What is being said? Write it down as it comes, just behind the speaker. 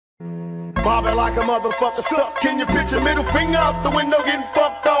Bobbing like a motherfucker stuck. Can you picture middle finger out the window getting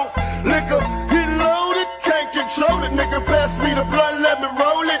fucked off? Liquor, get loaded, can't control it. Nigga, pass me the blunt, let me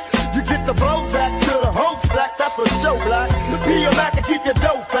roll it. You get the Bozak to the whole stack, that's for show, black. Peel your back and keep your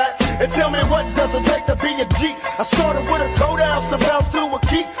dough fat. And tell me what does it take to be a G? I started with a quarter ounce and bounced to a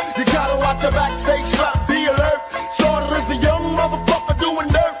key. You gotta watch your backstage strap, be alert. Started as a young motherfucker doing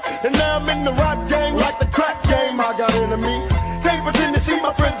dirt, and now I'm in the rap game like the crack game. I got enemies. They pretend to see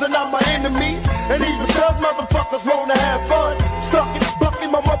my friends are not my enemies. And even thug motherfuckers wanna have fun. Stuck in,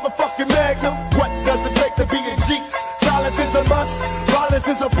 bucking my motherfucking magnum. What does it take to be a G? Silence is a must, violence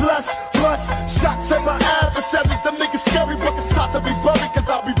is a plus. Plus, shots at my adversaries. Them niggas scary, but it's hot to be buried. Cause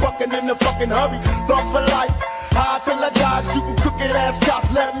I'll be bucking in a fucking hurry. Thought for life, high till I die. Shooting crooked ass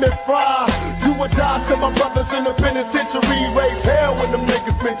cops, let me fry. Do or die till my brothers in the penitentiary. Raise hell when them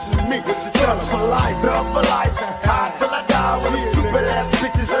niggas mention me. Thug for life, thug for life. High till I die when them stupid ass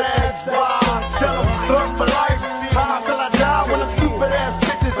bitches ask why. Tell them thug for life. High till I die when them stupid ass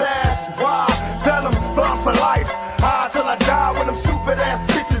bitches ask why. Tell them thug for life. High till I die when them stupid ass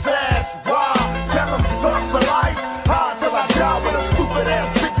bitches ask why. Tell them thug for life. High till I die when them stupid ass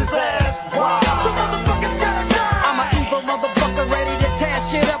bitches ask why. Some motherfuckers gotta die. I'm an evil motherfucker ready to tear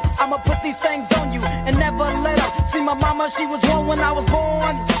shit up. I'ma put these things on you and never let up. See my mama, she was wrong when I was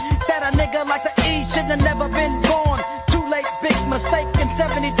born. That a nigga like the E shouldn't have never been born. Too late, big mistake in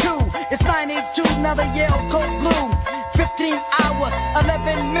 72. It's 92, now the yell coat blue. 15 hours,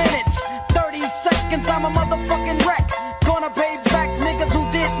 11 minutes, 30 seconds, I'm a motherfucking wreck. Gonna pay back niggas who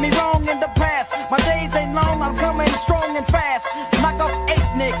did me wrong in the past. My days ain't long, I'm coming strong and fast. Knock off 8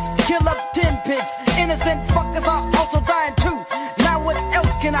 nicks, kill up 10 pigs. Innocent fuckers are also dying too. Now what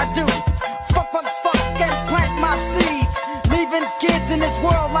else can I do? Fuck, fuck, fuck, and plant my seeds. Leaving kids in this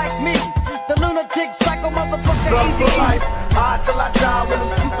world like me. The lunatic psycho motherfucker thug Eazy. for life, high till I die when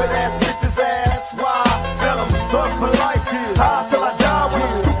them stupid ass bitches ask why. Tell them thug for life, high till I die when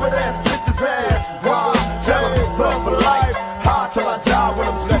them stupid ass bitches ask why. Tell them thug for life, high till I die when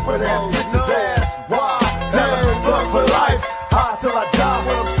them stupid ass bitches ask why. Tell them thug for life, high till I die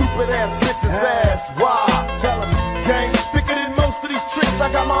when them stupid ass bitches ask why. Tell them gang, thicker than most of these tricks. I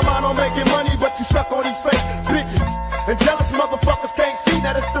got my mind on making money, but you stuck on these fake bitches. And jealous motherfuckers can't see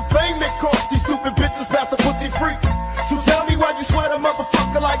that it's the fame that cost these stupid bitches past the pussy free. So tell me why you sweat a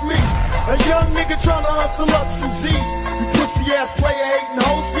motherfucker like me, a young nigga tryna hustle up some G's. You pussy ass player hating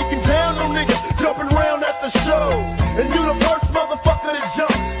hoes, speaking down on niggas, jumping around at the shows. And you the first motherfucker to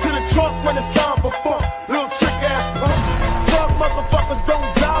jump to the trunk when it's time for fun. Little trick ass punk. Fuck motherfuckers don't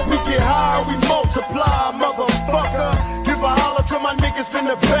die, we get high, we multiply, motherfucker. Give a holler to my niggas in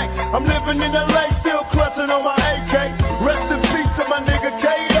the back. I'm living in LA, still clutching on my AK. Rest in peace to my nigga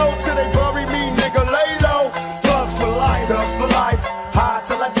K.O. Till they bury me, nigga, lay low. Thugs for life, thugs for life. High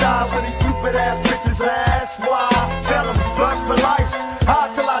till I die when these stupid ass bitches ask why. Tell them thugs for life.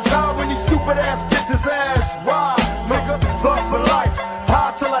 High till I die when these stupid ass bitches ask why. Nigga, thugs for life.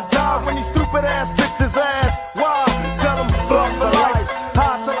 High till I die when these stupid ass bitches ask why. Tell them thugs for life.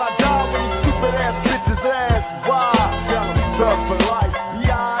 High till I die when these stupid ass bitches ask why. Tell them thugs for life.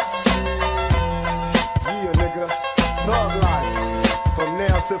 Yeah, nigga. Thug life, from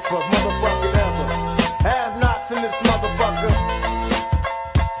now to for motherfucking ever. Have nots in this motherfucker.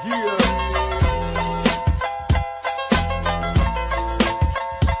 Yeah.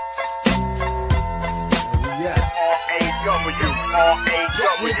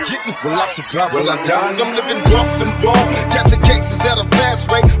 Will I survive? Will I die? I'm living rough and raw. Catching cases at a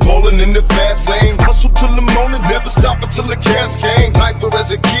fast rate, rolling in the fast lane. Hustle till the morning, never stop until the cash came. Hyper as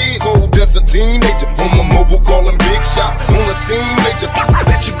a kid, old as a teenager. On my mobile, calling big shots on the scene major.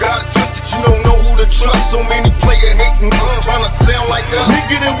 Bet you got it twisted, you don't know who to trust. So many player hating, trying to sound like us.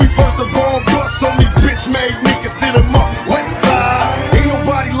 Nigga, then we first the bomb bust on these bitch-made niggas. Hit 'em up, west side. Ain't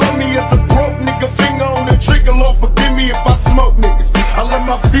nobody love me as a broke nigga. Finger on the trigger, Lord forgive me if I smoke niggas. I let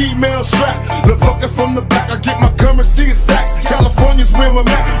my female strap, the fucker from the back. I get my currency in stacks. California's where I'm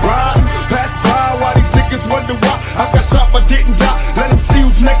at. Riding, pass by while these niggas wonder why I got shot but didn't die. Let them see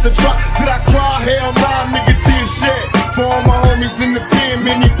who's next to try. Did I cry? Hell nah, nigga, tears shed. For all my homies in the pen,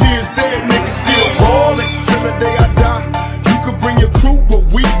 many peers dead. Niggas still ballin' till the day I die. You could bring your crew, but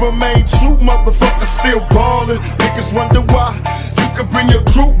we remain true. Motherfuckers still ballin'. Niggas wonder why. You could bring your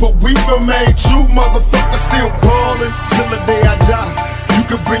crew, but we remain true. Motherfuckers still ballin' till the day I die. You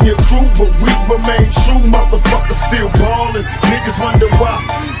could bring your crew, but we remain true. Motherfuckers still ballin'. Niggas wonder why.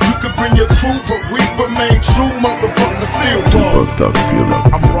 You could bring your crew, but we remain true. Motherfuckers still ballin'.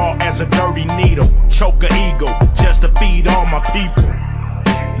 I'm raw as a dirty needle, choke a eagle, just to feed all my people.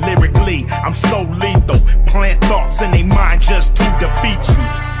 Lyrically, I'm so lethal, plant thoughts in their mind just to defeat you.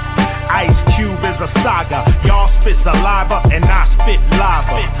 Ice a saga. Y'all spit saliva and I spit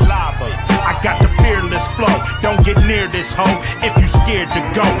lava. I got the fearless flow. Don't get near this hoe if you scared to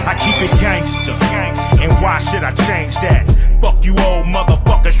go. I keep it gangster. And why should I change that? Fuck you old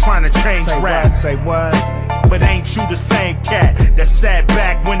motherfuckers trying to change rap. Say what? But ain't you the same cat that sat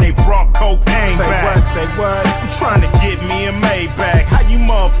back when they brought cocaine back? Say what? I'm trying to get me a Maybach. How you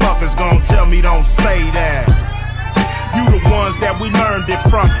motherfuckers gonna tell me don't say that? You the ones that we learned it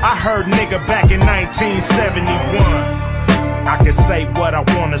from. I heard nigga back in 1971. I can say what I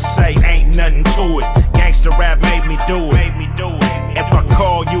wanna say, ain't nothing to it. Gangsta rap made me do it. If I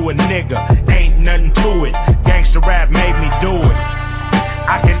call you a nigga, ain't nothing to it. Gangsta rap made me do it.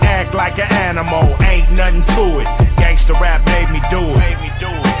 I can act like an animal, ain't nothing to it. Gangsta rap made me do it.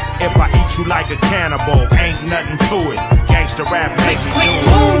 If I eat you like a cannibal, ain't nothing to it. Gangsta rap made me do it.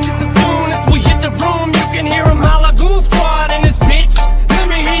 Boom, just as soon as we hit the room, you can hear 'em holla goon squad in this bitch. Let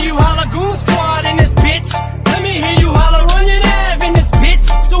me hear you holla goon squad in this bitch. Let me hear you holla run your nav in this bitch.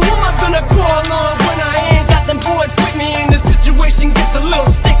 So who am I gonna call on when I ain't got them boys with me and the situation gets a little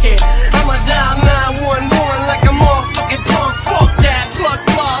sticky? I'ma dial 911 like a motherfucking punk. Fuck that, plug,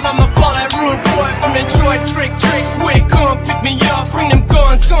 I'ma call that rude boy from Detroit. Trick, quick, come pick me up. Bring them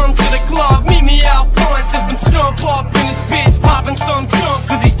guns, come to the club. Meet me out front, there's some chump up in this bitch. Popping some chump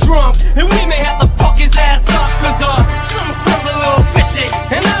cause he's drunk. And we may have to fuck his ass up cause something smells a little fishy.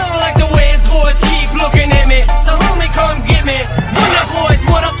 And I don't like the way his boys keep looking at me. So homie, come get me. What up boys,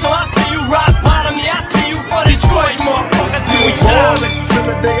 what up? No, I see you rock bottom. Yeah, I see you for Detroit, motherfuckers. See we ballin' till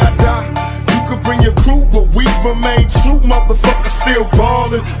the day I die. You could bring your crew, but we remain true. Motherfuckers still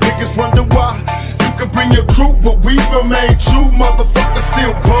ballin'. Niggas wonder why. You could bring your crew, but we remain true. Motherfuckers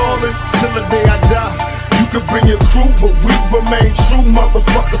still ballin' till the day I die. You could bring your crew, but we remain true.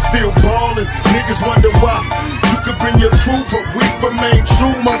 Motherfuckers still ballin'. Niggas wonder why. You could bring your crew, but we remain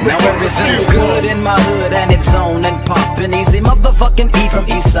true. Now Motherfuckers still everything's good in my hood and it's on and poppin'. Easy motherfucking E from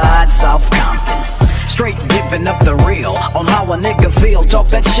East Side, South Compton. Straight giving up the real on how a nigga feel. Talk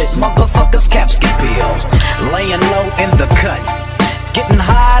that shit, motherfuckers caps get peeled. Laying low in the cut, getting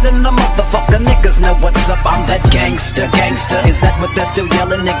high than the motherfucker. Niggas know what's up. I'm that gangster. Is that what they're still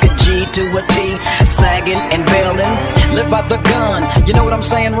yelling? Nigga G to a T, sagging and bailing. Live by the gun, you know what I'm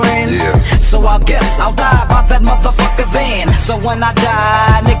saying, Ren? Yeah. So I guess I'll die by that motherfucker then. So when I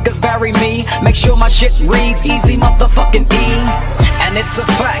die, niggas bury me. Make sure my shit reads Easy motherfucking E. And it's a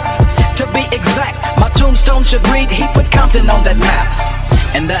fact, to be exact, my tombstone should read he put Compton on that map.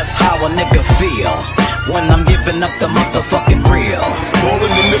 And that's how a nigga feel when I'm giving up the motherfucking real.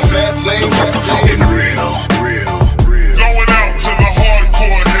 Rolling in the fast lane, The motherfucking real. Going out to the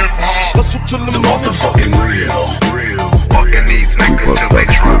hardcore hip hop. Hustle to the Motherfucking real. Fucking these niggas till they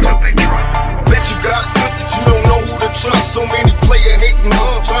drop. Bet you got it twisted, you don't know who to trust. So many player hating,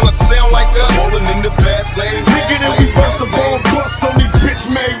 trying to sound like us. Rolling in the fast lane. Nigga, then we first of all bust on these bitch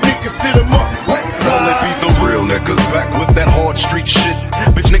made niggas. Sit 'em up, west Only side. be the real niggas back with that hard street shit.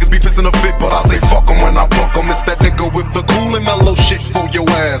 Bitch niggas be pissing a fit, but I say fuck 'em when I buck 'em. It's that nigga with the cool and mellow shit for your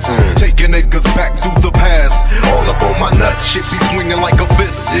ass. Taking niggas back through the past. All up on my nuts, shit be swinging like a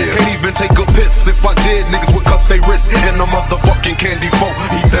fist. Can't even take a piss. If I did, niggas would cut they wrists in the motherfucking candy folk.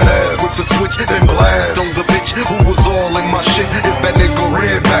 Eat that ass with the switch and blast on the bitch who was all in my shit. Is that nigga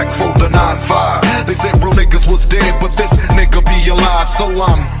red back for the 9-5. They said real niggas was dead, but this nigga be alive, so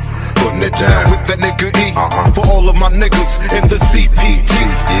I'm putting it down with that nigga E. For all of my niggas in the CPT.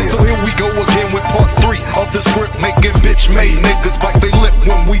 So here we go again with part 3 of the script. Making bitch made niggas bite they lip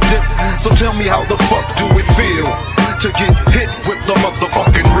when we dip. So tell me how the fuck do it feel to get hit with the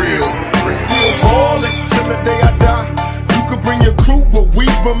motherfucking real? Still ballin' till the day I die. You could bring your crew, but we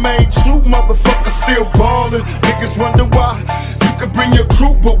remain true. Motherfuckers still ballin'. Niggas wonder why. You could bring your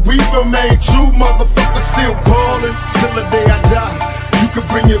crew, but we remain true. Motherfuckers still ballin' till the day I die. You could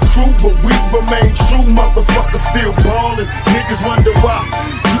bring your crew, but we remain true. Motherfuckers still ballin'. Niggas wonder why.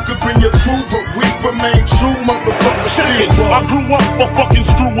 You could bring your crew, but we remain true. Motherfuckers still ballin'. I grew up a fucking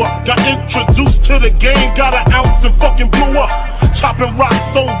screw up. Got introduced to the game, got an ounce and fucking blew up. Chopping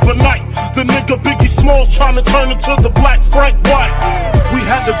rocks overnight. The nigga Biggie Smalls trying to turn into the Black Frank White. We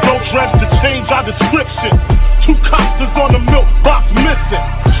had to grow dreads to change our description. 2 cops is on the milk box missing.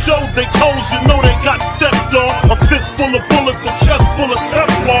 Showed they toes, you know they got stepped on. A fist full of bullets, a chest full of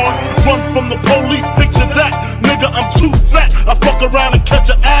Teflon. Run from the police, picture that. Nigga, I'm too fat. I fuck around and catch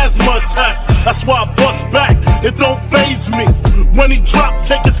an asthma attack. That's why I bust back, it don't faze me. When he drop,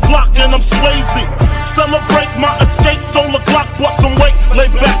 take his Glock and I'm Swayze. Celebrate my escape, solar clock, bought some weight. Lay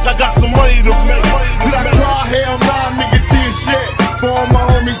back, I got some money to make. Did I cry? Hell nah, nigga, tears shed. For all my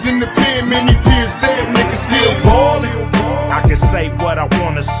homies in the pen, many peers dead. Niggas still ballin'. I can say what I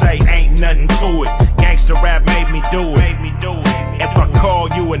wanna gotta say, ain't nothing to it. Gangster rap made me do it. If I call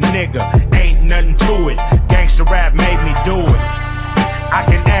you a nigga, ain't nothing to it. Gangster rap made me do it. I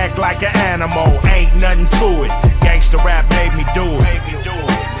can act like an animal, ain't nothing to it. Gangster rap made me do it.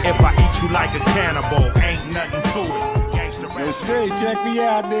 If I eat you like a cannibal, ain't nothing to it. Gangster rap. Yo, straight, check me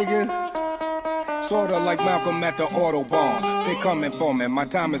out, nigga. Sorta like Malcolm at the Autobahn. They coming for me, my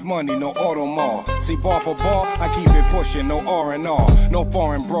time is money, no auto mall. See, bar for bar, I keep it pushing, no R&R. No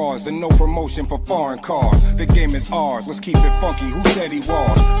foreign bras and no promotion for foreign cars. The game is ours, let's keep it funky, who said he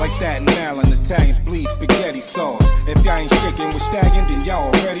was? Like Staten Island, Italians bleed spaghetti sauce. If y'all ain't shaking with stagging, then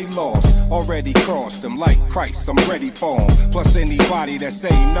y'all already lost. Already crossed them like Christ, I'm ready for them. Plus anybody that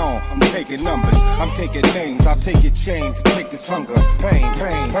say no, I'm taking numbers. I'm taking names, I'll take your chain to take this hunger. Pain,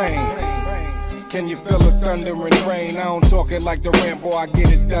 pain, pain. Can you feel the thunder and rain? I don't talk it like the Rambo, I get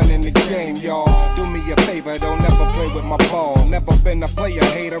it done in the game, y'all. Do me a favor, don't never play with my ball. Never been a player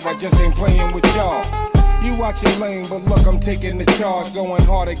hater, I just ain't playing with y'all. You watch your lane, but look, I'm taking the charge. Going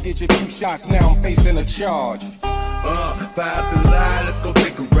hard to get you 2 shots, now I'm facing a charge. 5 to lie, let's go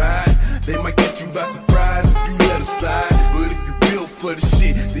take a ride. They might catch you by surprise if you let them slide. But if you build for the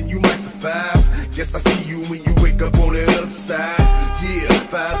shit, then you might survive. Guess I see you when you wake up on the other side. Yeah,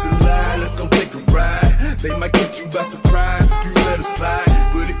 5 to lie, let's go take a ride. They might catch you by surprise if you let them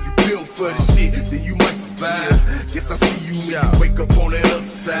slide. But if you build for the shit, then you might survive. Guess I see you when you wake up on the other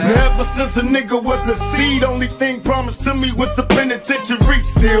side. Now ever since a nigga was a seed, only thing promised to me was the penitentiary.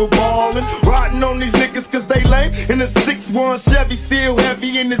 Still ballin', riding on these niggas cause they lame. In a 6-1 Chevy, still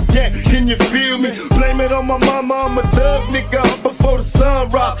heavy in this game. Can you feel me? Blame it on my mama, I'm a thug nigga up before the sun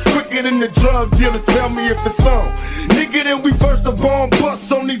rise. Quicker than the drug dealers, tell me if it's on. Nigga, then we first the bomb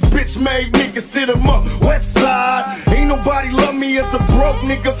bust on these bitch made niggas, sit them up. West side, ain't nobody love me as a broke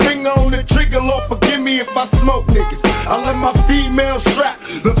nigga. Finger on the trigger, Lord forgive me if I smoke niggas. I let my female strap,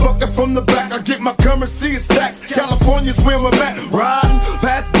 the fucker from the back. I get my currency in stacks. California's where I'm at, riding.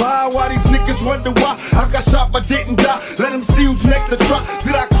 Pass by while these niggas wonder why I got shot but didn't die. Let them see who's next to try.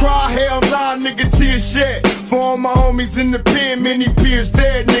 Did I cry? Hell nah, nigga, tears shed. For all my homies in the pen, many peers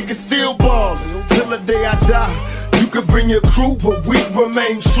dead. Niggas still ballin' till the day I die. You could bring your crew, but we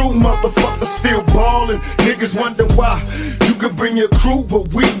remain true. Motherfuckers still ballin'. Niggas wonder why. You could bring your crew,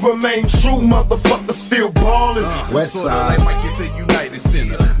 but we remain true. Motherfuckers still ballin'. West side. Like might get the United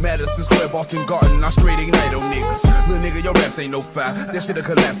Center. Madison Square, Boston Garden, I straight ignite on niggas. Little nigga, your raps ain't no fire. That shit'll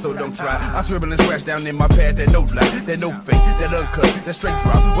collapse, so don't try. I scribble and scratch down in my pad, that no lie, that no fake, that uncut, that straight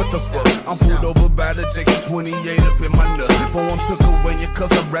drop. What the fuck? I'm pulled over by the Jackson 28 up in my nut. Phone took away your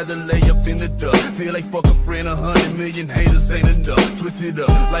cuz I'd rather lay up in the dust. Feel like fuck a friend, 100 million haters ain't enough. Twist it up,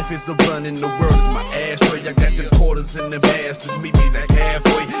 life is a blunt and the world is my ashtray. I got the quarters in the ass, just meet me back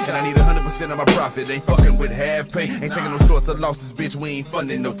halfway. And I need 100% of my profit, ain't fucking with half pay. Ain't taking no shorts or losses, bitch, we ain't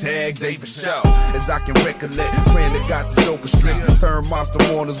funding no tag day for sure. As I can recollect, praying to God this dope is strict. Turn monster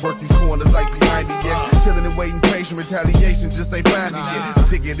warners, work these corners like behind the yes. Chilling and waiting patient, retaliation just ain't find me yet. A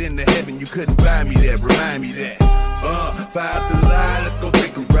ticket into heaven, you couldn't buy me that, remind me that. 5 to lie, let's go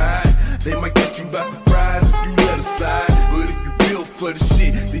take a ride. They might catch you by surprise if you let them slide. But if you build for the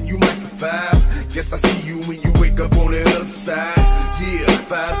shit, then you might survive. Guess I see you when you wake up on the other side. Yeah,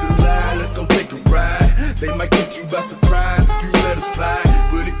 5 to lie, let's go take a ride. They might catch you by surprise if you let them slide.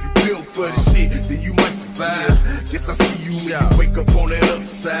 But if you build for the shit, then you might survive. Guess I see you when you wake up on the other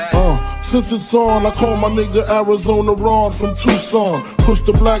side. Since it's on, I call my nigga Arizona Ron from Tucson. Push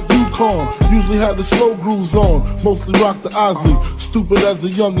the black Yukon, usually had the slow grooves on. Mostly rock the Ozzy. Stupid as a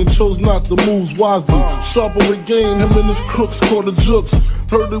youngin', chose not to move wisely. Sharper with game, him and his crooks caught the jukes.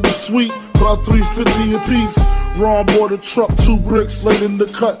 Heard it was sweet, about $3.50 a piece. Ron bought a truck, 2 bricks, laid in the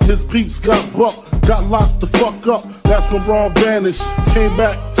cut. His peeps got bucked, got locked the fuck up. That's when Ron vanished. Came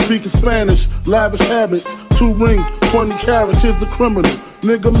back, speaking Spanish, lavish habits. 2 rings, 20 carats, here's the criminal.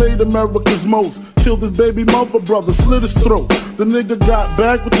 Nigga made America's most. Killed his baby mother brother, slit his throat. The nigga got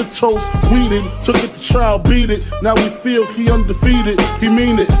back with the toast, weeded, took it to trial, beat it. Now we feel he undefeated, he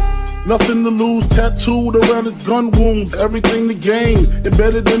mean it. Nothing to lose, tattooed around his gun wounds. Everything to gain,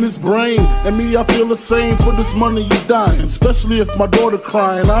 embedded in his brain. And me, I feel the same, for this money he's dying. Especially if my daughter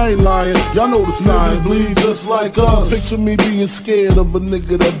crying, I ain't lying. Y'all know the signs, bleed just like us. Picture me being scared of a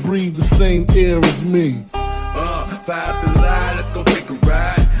nigga that breathe the same air as me. 5 to lie, let's go take a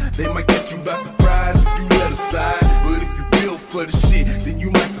ride. They might catch you by surprise if you let them slide. But if you build for the shit, then you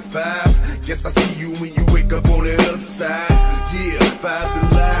might survive. Guess I see you when you wake up on the other side. Yeah, 5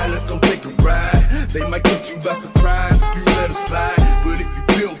 to lie, let's go take a ride. They might catch you by surprise if you let them slide. But if you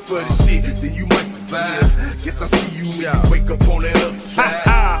build for the shit, then you might survive. Guess I see you when you wake up on the other side.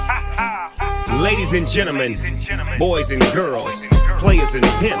 Ladies and gentlemen, boys and girls, players and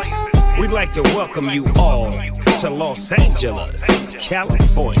pimps. We'd like to welcome you all to Los Angeles,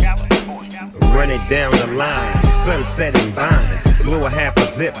 California. Run it down the line, Sunset and Vine. Blew a half a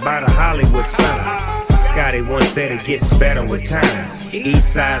zip by the Hollywood sign. Scotty once said it gets better with time.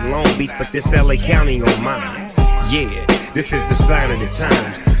 East side Long Beach, but this LA County on mine. Yeah, this is the sign of the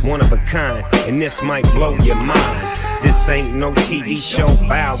times, one of a kind, and this might blow your mind. This ain't no TV show,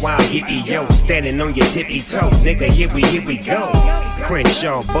 bow wow, yippee yo, standing on your tippy toe, nigga, here we go.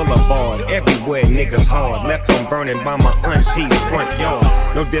 Crenshaw Boulevard, everywhere niggas hard, left on burning by my auntie's front yard.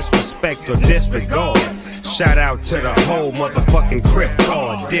 No disrespect or disregard. Shout out to the whole motherfucking crip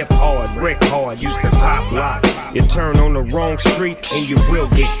card. Dip hard, brick hard, used to pop lock. You turn on the wrong street and you will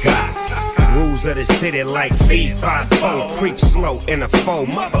get got. Rules of the city like fee, 5-4, creep slow in a 4,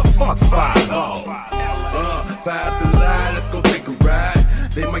 motherfuck 5-0. 5 to line, let's go take a ride.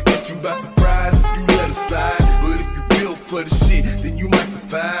 They might catch you by surprise if you let them slide. But if you build for the shit, then you might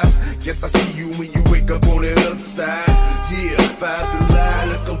survive. Guess I see you when you wake up on the other side. Yeah, 5 to line,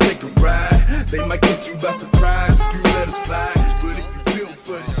 let's go take a ride. They might catch you by surprise if you let them slide. But if you build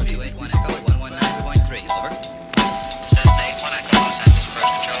for the shit, 281 Echo 119.3, over.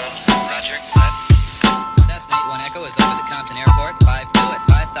 Cessna 1 Echo is over the Compton Airport, 5-2 at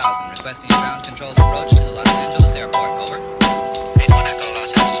 5,000, requesting a ground controlled approach to the Los Angeles Airport, over. 81 Echo, Los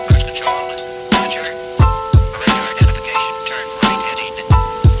Angeles First Control, roger. Radar identification, turn right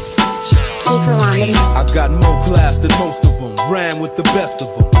heading. I got more class than most of them, ran with the best of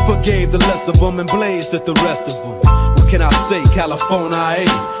them, forgave the less of them and blazed at the rest of them. What can I say, California, I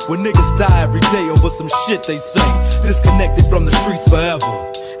ain't. When niggas die every day over some shit they say, disconnected from the streets forever.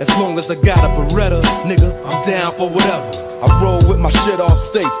 As long as I got a Beretta, nigga, I'm down for whatever. I roll with my shit off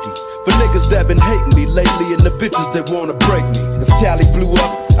safety. For niggas that been hating me lately and the bitches that wanna break me. If Cali blew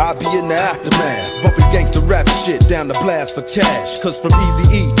up, I'd be in the aftermath, bumping gangster rap shit down the blast for cash. Cause from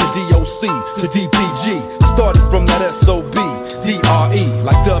Eazy to DOC to DPG, started from that SOB, DRE,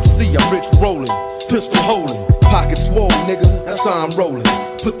 like Dub C, I'm rich rolling, pistol holding, pocket swole, nigga, that's how I'm rolling.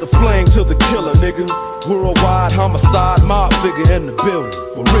 Put the flame to the killer, nigga. Worldwide homicide, mob figure in the building,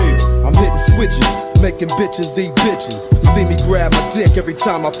 for real. I'm hitting switches, making bitches eat bitches. See me grab my dick every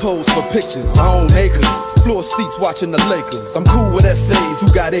time I pose for pictures. I own acres, floor seats watching the Lakers. I'm cool with SAs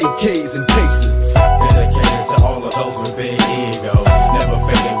who got AKs and cases. Dedicated to all of those with big egos. Never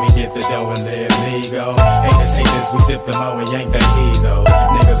fading, we get the dough and live legal. Haters hate this, we sip them out and yank the Eazos.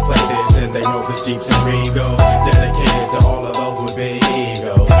 Niggas play this and they know it's Jeeps and Regos. Dedicated to all of those with big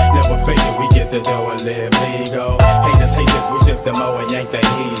egos. Never fading, we get the dough and live legal. Haters hate this, we sip them out and yank the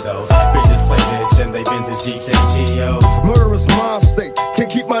Eazos. Bitches play this and they vintage Jeeps and Geos. Murderous mind state, can't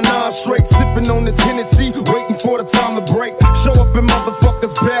keep my nine straight. Sipping on this Hennessy, waiting for the time to break. Show up and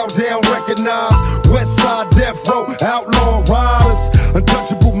motherfuckers bow down, recognize. West side death row, outlaw riders,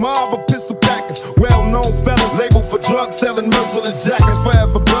 untouchable mob of pistol packers, well-known fellas labeled for drug selling, merciless jackets.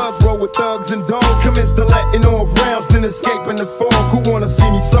 Forever buzz roll with thugs and dogs. Commence to letting off rounds, then escaping the fog. Who wanna see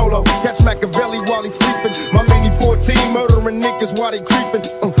me solo? Catch Machiavelli while he's sleeping. My mini 14 murdering niggas while they creeping.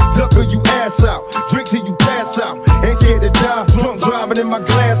 Ducker you ass out, drink till you pass out. Ain't scared to die, drunk driving in my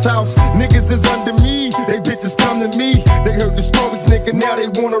glass house. Niggas is under me, they bitches come to me. They heard the stories, nigga, now they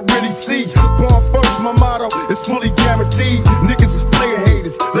wanna really see. Born first, my motto is fully guaranteed. Niggas is player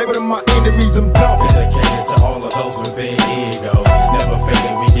haters, label them my enemies, I'm dumb. Dedicated to all of those with big egos. Never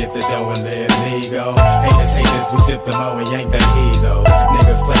fading, we get the dough and live legal. Haters hate this, we sip them out and yank the Eazos.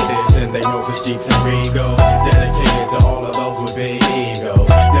 Niggas play this and they know it's Jeeps and Regos. Dedicated to all of those with big egos.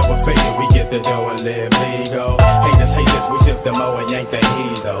 Never fading, we get the dough and live legal. Haters hate this, we sip them out and yank the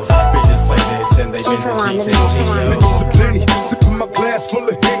Eazos. Bitches play this and they vintage Jeeps and Geos. Bitches a plenty, sipping my glass full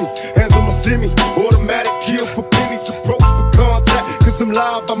of Henny. Hands on my semi, automatic kill for pennies. Approach for contact, cause I'm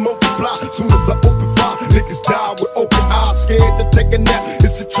live, I multiply. Soon as I open fire, niggas die with open eyes. Scared to take a nap,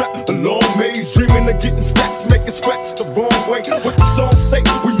 it's a trap, a long maze. Dreaming of getting stacks, making scratch the wrong way. What the song say,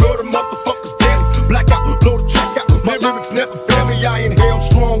 we murder motherfuckers daily. Black out, blow the track out, my lyrics never fail me. I inhale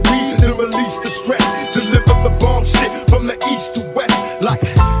strong weed, then release the stress. Deliver the bomb shit from the east to west. Like,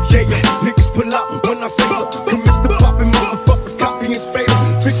 yeah, niggas pull out when I say so. Commence to popping motherfuckers, copying fatal.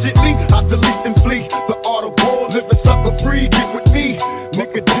 Efficiently, I delete and flee. The art of war, living sucker free, get with me.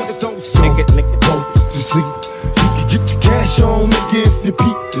 Nigga, just don't sleep. Nigga, go to sleep. You can get your cash on, nigga, if you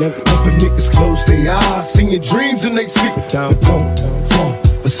peep. Other niggas close their eyes, seeing dreams and they sleep. But don't fall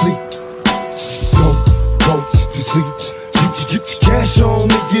asleep. Don't go to sleep. You can get your cash on,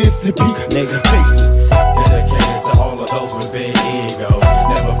 nigga, if you peep. Nigga, face it. Dedicated to all of those with big egos.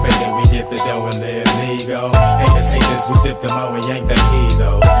 Never fading, we get the dough and live legal. Haters hate this, we sip them out and yank the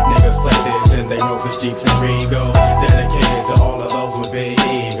Eazos. Niggas play this and they know it's Jeeps and Regos. Dedicated to all of those with big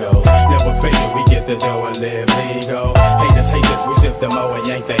egos. Never faded, we get the dough and live legal. Haters, we sip them all and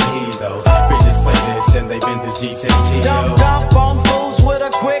yank their heezos. Bitches play this and they vintage Jeeps and Cheetos. Dump on fools with a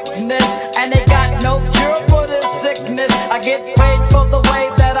quickness, and they got no cure for this sickness. I get paid for the way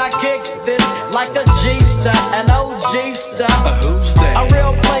that I kick this, like a G-star, an OG star. Who's that? A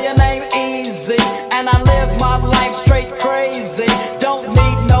real player named Eazy, and I live my life straight crazy. Don't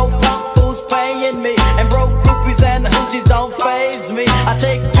need no punk fools paying me, and broke groupies and hoochies don't faze me. I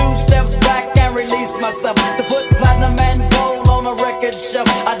take 2 steps back and release myself to put platinum and gold on a record shelf.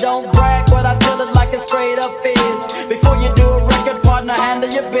 I don't brag, but I tell it like it straight up is. Before you do a record, partner, handle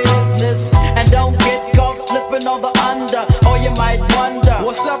your business, and don't get caught slipping on the under, or you might wonder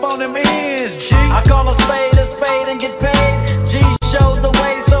What's up on them ends, G? I call a spade and get paid. G showed the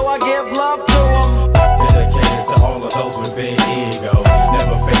way, so I give love to him. Dedicated to all of those with big egos.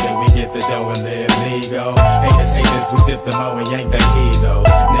 Never faded, we get the dough and live legal. Haters, we sip them all and yank their heezos.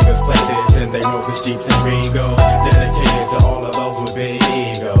 Niggas play this and they Roses, Jeeps, and Regals. Dedicated to all of those with big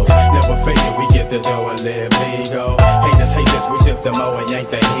egos. Never faded, we get the dough and live legal. Haters, we sip them all and yank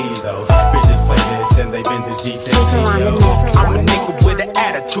their heezos. Bitches play this and they vintage Jeeps and Cheetos. I'm a nigga with an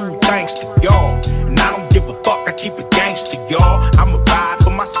attitude, thanks to y'all. And I don't give a fuck, I keep it gangster, y'all. I'm a vibe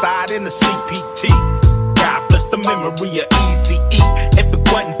on my side in the CPT. God bless the memory of Eazy. If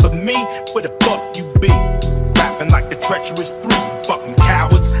it wasn't for me, where the fuck you be? Rapping like the treacherous fruit, fucking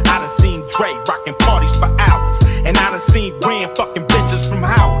cowards. I done seen Dre rocking parties for hours. And I done seen Ren fucking bitches from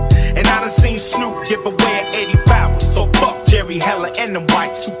Howard. And I done seen Snoop give away an 80 powers. So fuck Jerry Heller and them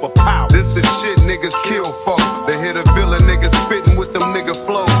white superpowers. This the shit niggas kill for. They hit a villain niggas spitting with them nigga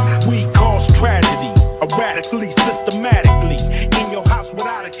flows. We cause tragedy, erratically, systematically. In your house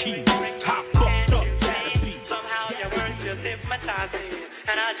without a key. How fucked up, somehow your words just hypnotize me,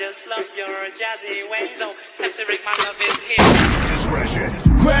 and I just love your jazzy ways. Oh, Rick, my love is here.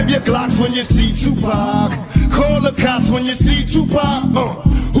 Discretion. Grab your Glocks when you see Tupac. Call the cops when you see Tupac.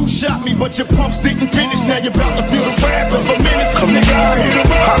 Who shot me, but your pumps didn't finish. Now you're about to feel the wrath of a menace.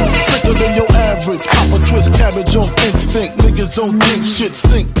 Sicker than your average. Pop a twist cabbage off instinct. Niggas don't think shit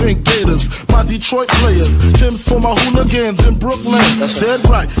stink. Pink gators. My Detroit players. Tim's for my hooligans in Brooklyn. Dead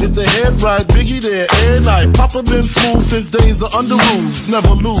right. If the head right, Biggie there every night. Papa been smooth since days of under rules.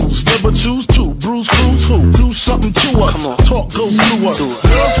 Never lose. Never choose to. Bruise, cruise, who? Do something to us. Talk goes through us.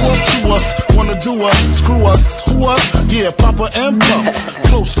 Girls want to us. Wanna do us. Screw us. Who us? Yeah, Papa and Pump.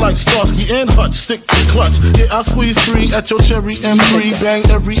 Close like Starsky and Hutch. Stick to clutch. Yeah, I squeeze 3 at your cherry M3. Bang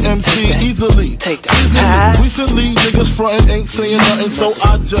every MC easily. Recently, niggas frontin' ain't saying nothing, so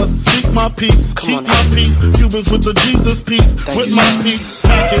I just speak my peace. Keep my peace. Cubans with the Jesus peace. With my peace.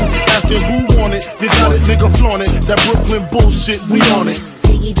 Packing, asking who want it. You got it, nigga, flaunt it. That Brooklyn bullshit, we on it.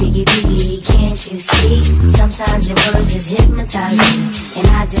 Biggie, Biggie, Biggie, can't you see? Sometimes your words just hypnotize me, and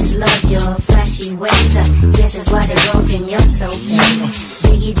I just love your flashy ways. This is why they're broken, you're so fake.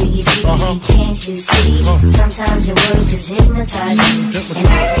 Biggie, Biggie, Biggie, can't you see? Sometimes your words just hypnotize me, and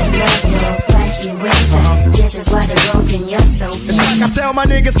I just love your flashy ways. This is why they're broken, you're so fake. It's like I tell my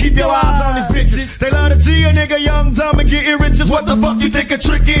niggas, keep your eyes on these bitches. They love to G a nigga young, dumb, and getting riches. What the fuck you think a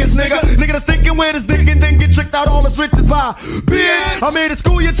trick is, nigga? Nigga that's thinking with his dick and then get tricked out all his riches by bitch. I'm here to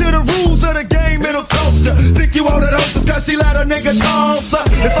school you to the rules of the game, it'll cost ya. Think you want it hostess cause she let a nigga toss her.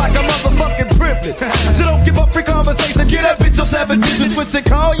 It's like a motherfucking privilege. So don't give up free conversation, get that bitch your 7 digits, switch and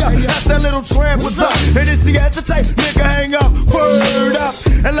call ya. Ask that little tramp what's up, and if she hesitate, nigga hang up, word up,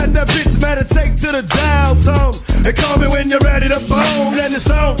 and let that bitch meditate to the dial tone. And call me when you're ready to bone, and it's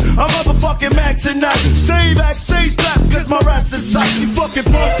on. I'm motherfucking Mac tonight. Stay back, stay strapped, cause my raps is tight. You fucking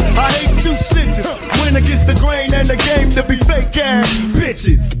punks, I hate you snitches. Win against the grain and the game to be fake ass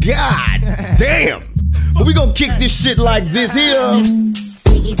bitches. God damn. But we gon' kick this shit like this here.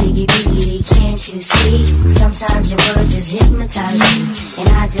 Biggie, Biggie, Biggie, can't you see? Sometimes your words just hypnotize me, and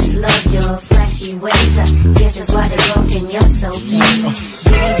I just love your flashy ways. This is why they're broken, you're so fake.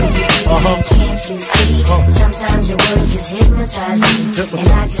 Biggie, Biggie, Biggie, can't you see? Sometimes your words just hypnotize me, and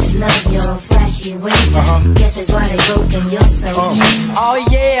I just love your flashy ways. This is why they're broken, you're so fake. Oh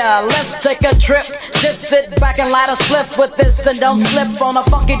yeah, let's take a trip. Just sit back and light a spliff with this, and don't slip on a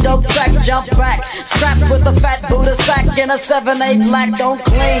funky dope track. Jump back, strapped with a fat Buddha sack in a 7/8 black. Don't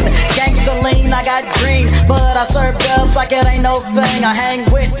clean, gangster lean. I got dreams, but I serve dubs like it ain't no thing. I hang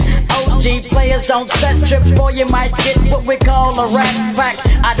with OG players don't set trips, boy, you might get what we call a rat pack.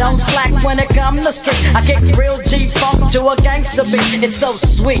 I don't slack when it comes to street. I kick real G-funk to a gangster beat. It's so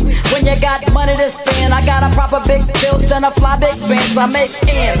sweet when you got money to spend. I got a proper big tilt and a fly big Benz. I make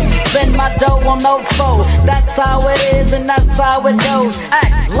ends, spend my dough on no foe. That's how it is and that's how it goes.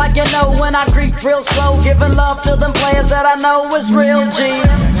 Act like you know when I creep real slow, giving love to them players that I know is real G.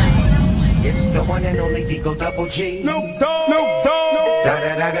 It's the one and only Digo Double G. Snoop Dogg. Snoop Dogg. Da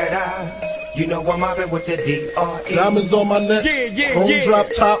da da da da. You know I'm mobbing with the D.R.E. Diamonds on my neck. Yeah, Chrome yeah. drop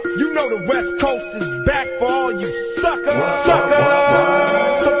top. You know the West Coast is back for all you suckers.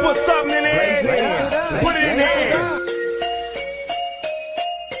 So put something in there. Put it in there.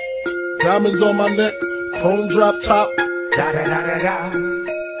 Diamonds on my neck. Chrome drop top. Da da da da da.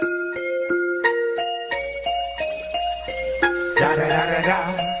 Da da da da da.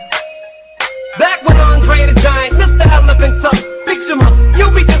 Back with Andre the Giant, Mr. Elephant Tuck. Picture us,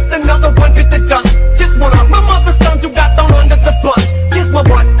 you'll be just another one with the dust. Just one of my mother's sons who got thrown under the bus. Kiss my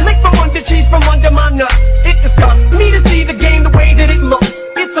butt, lick from under cheese from under my nuts. It disgusts me to see the game the way that it looks.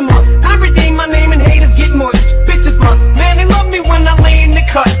 It's a must, I redeem my name and haters get mushed. Bitches must, man, they love me when I lay in the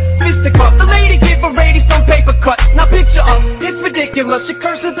cut. Fist cup, the lady give a lady some paper cuts. Now picture us, it's ridiculous, she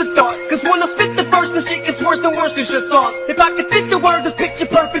curses the thought. Cause when I spit the verse, the shit gets worse than worse is your sauce. If I could fit the words, this picture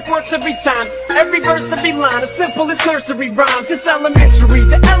perfect works every time. Every verse, every line, as simple as nursery rhymes. It's elementary,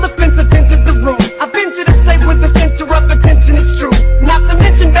 the elephants have entered the room. I venture to say with the center of attention it's true. Not to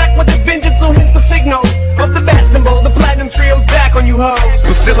mention back with the vengeance, so hence the signal of the bat symbol. The platinum trio's back on you hoes.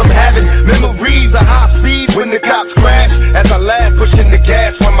 But still I'm having memories of high speed when the cops crash. As I laugh, pushing the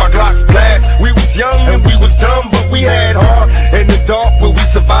gas when my Glocks blast. We was young and we was dumb, but we had heart. In the dark where we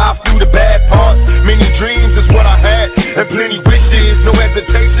survived through the bad parts. Many dreams is what I had, and plenty wishes. No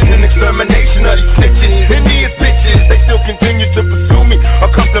hesitation in extermination of these snitches. And these bitches, they still continue to pursue me. A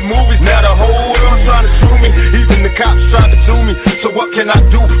couple of movies, now the whole world's trying to screw me. Even the cops tried to do me. So what can I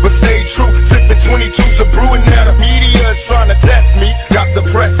do but stay true? Sipping 22s of brewing, now the media is trying to test me. Got the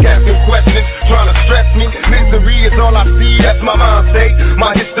press asking questions, trying to stress me. Misery is all I see, that's my mind state.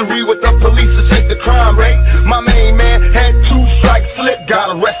 My history with the police to shake the crime rate. My main man had 2 strikes slip,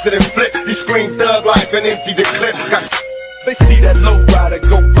 got arrested and flipped. He screamed thug life and emptied the clip. They see that low rider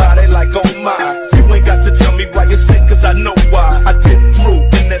go by, they like, oh my. You ain't got to tell me why you're sick, cause I know why. I dip through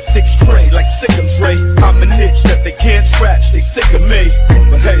in that 6 tray, like Sickham's Ray. I'm an itch that they can't scratch, they sick of me.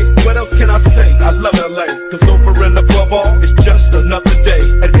 But hey, what else can I say? I love LA, cause over and above all, it's just another day.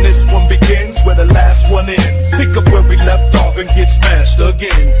 And this one begins where the last one ends. Pick up where we left off and get smashed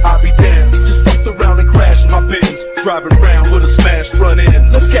again. I'll be damned, just fucked around and crashed my Benz. Driving around with a smashed front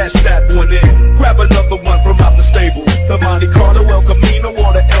end. Let's cash that one in. Grab another one from out the stable. The Monte Carlo, El Camino,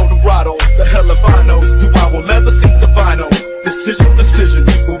 or the El Dorado. The hell if I know. Do I will leather seats of vinyl.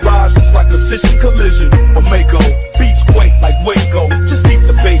 Decisions. Garage looks like precision collision. Or Mako. Beats quake like Waco. Just keep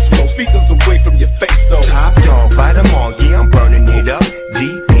the bass low. Speakers away from your face though. Top dog, bite them all, yeah, I'm burning it up.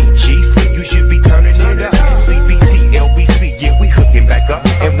 DPGC, you should be turning it up. CBT, LBC, yeah, we hooking back up.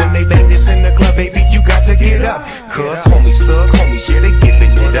 And when they bang this in the club, baby, you got to get up. Cause homies, thug homies, yeah, they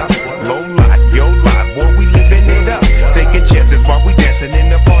giving it up. Low lot, yo lot, boy, we living it up. Taking chances while we dancing in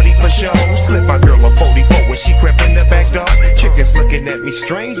the party for show. Slip my girl a 44 when she crept in the back door. Chickens looking at me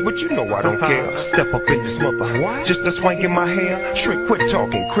strange, but you know I don't care. Step up in this mother, just a swing in my hair. Shrink, quit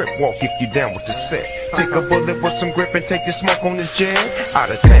talking, crip walk if you down with the set. Take a bullet with some grip and take the smoke on this jet.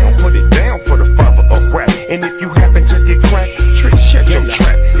 Out of town, put it down for the father of rap. And if you happen to get cracked, trick, shut your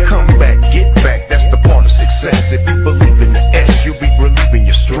trap. Come back, get back, that's the part of success. If you believe in the S, you'll be relieving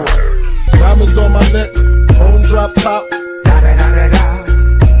your stress. Diamonds on my neck, chrome drop top. Da da da da da.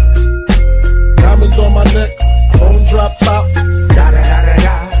 Diamonds on my neck, chrome drop top. Da da da da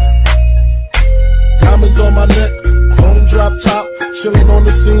da. Diamonds on my neck, chrome drop top. Chilling on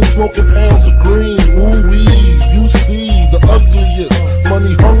the scene, smoking pounds of green. Ooh wee, you see the ugliest,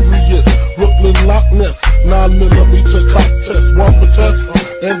 money hungriest. Brooklyn Loch Ness, 9mm cock test, 1 for test,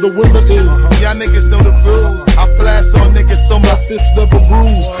 and the winner is. Y'all niggas know the rules. I blast on niggas so my fists never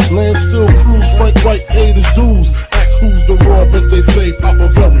bruise. Land still cruise, Frank White paid his dues. Ask who's the raw, but they say Papa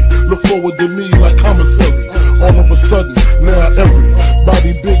Very. Look forward to me like commissary. All of a sudden, now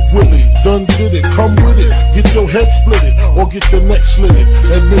everybody Big Willie done did it. Come with it, get your head split it, or get your neck slitted.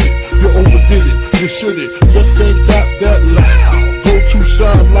 Admit it, you overdid it, you should it. Just ain't got that loud. Go to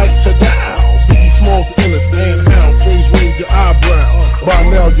shine like Tadao. Biggie Small to Ennis and Hound. Face raise your eyebrow. By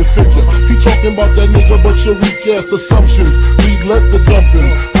now you figure he talking about that nigga, but your weak ass assumptions. Lead let the dumping,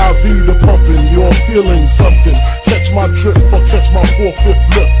 IV the pumping. You're feeling something. Catch my drip or catch my 4/5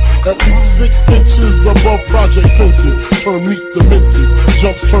 lift. At least 6 inches above project fences. Turn meat to minces,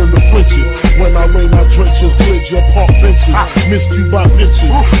 jumps turn to flinches. When I rain, I drenches, cleared your park benches. Missed you by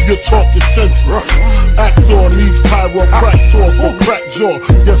inches, your talk is senseless. Actor needs chiropractor for crack jaw.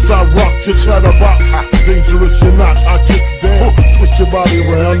 Yes, I rock your chatterbox. Dangerous you're not, I gets down. Twist your body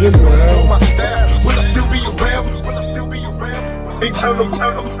around and round. My style, will I still be around? Will I still be around? Eternal,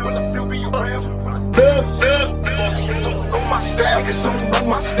 will I still be around? Niggas don't know my style, niggas don't know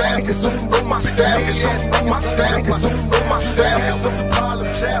my style, niggas don't know my style, niggas don't know my style, niggas don't know my style. What's the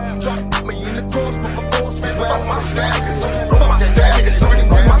problem, child? Try to put me in the cross, but my force is well. My style, niggas don't know my style, niggas don't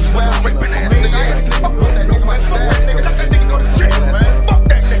know my style. Raping ass niggas, fuck that nigga, my style. Nigga, let that nigga go to jail, man. Fuck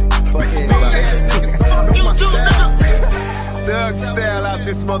that nigga. Bitch, made ass niggas don't know my style. Thug style out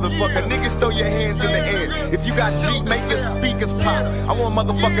this motherfucker. Niggas throw your hands in the air. If you got G, make your speakers pop. I want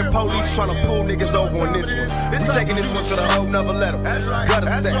motherfucking police trying to pull niggas over on this one. We're taking this one to the whole nother level.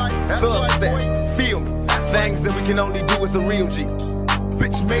 Gutter step, thug step, feel me. Things that we can only do as a real G.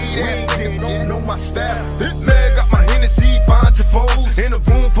 Bitch made ass niggas don't know my style. This man got my Hennessy, find your foes. In a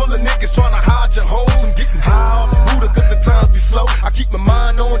room full of niggas trying to hide your hoes. I'm getting high off Buddha cause the times be slow. I keep my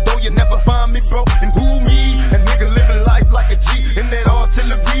mind on though you never find me bro. And who me? And nigga living life like a G. In that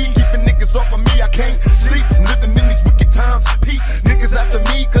artillery, keeping niggas off of me. I can't sleep, I'm living in these wicked times. Peep, niggas after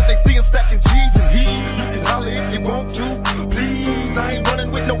me cause they see I'm stacking G's and he. You can holler if you want to, please. I ain't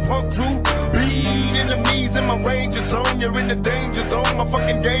running with no punk crew. Bleed enemies in my ranger zone. You're in the danger zone. My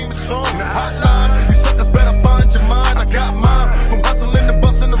fucking game is strong. Hotline, you suckers better find your mind. I got mine from hustling and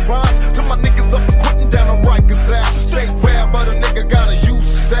busting the rhymes. To my niggas up and quitting down on Rikers out. Stay rare, but a nigga gotta use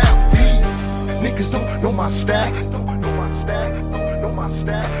style. These niggas don't know my style.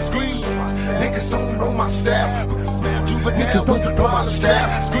 Scream, niggas don't know my style. Niggas don't know my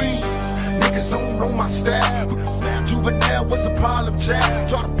style. Scream, niggas don't know my style. Juvenile was a problem child.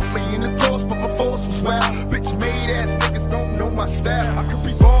 Try to put me in the cross, but my force was wild. Bitch made ass niggas don't know my style. I could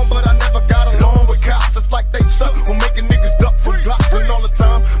be wrong, but I never got along with cops. It's like they suck on making niggas duck from blocks. And all the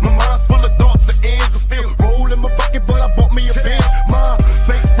time, my mind's full of darts and ends. I still roll in my bucket, but I bought me a Benz. My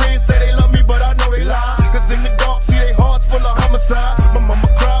fake friends say they love me, but I know they lie. Cause in the dark, see they hearts full of homicide. My mama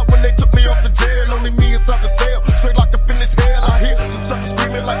cried when they took me off the jail. Only me inside the cell, straight locked up in this hell. I hear some suckers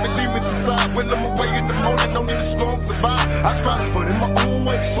screaming like the demons inside. When I'm away in the morning, only the strong survive. I try, but in my own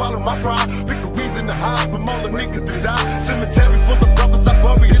way, swallow my pride. Pick a reason to hide from all the niggas that die. Cemetery full of brothers I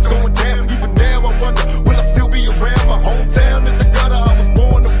bury, it's going down. Even now I wonder, will I still be around? My hometown is the gutter I was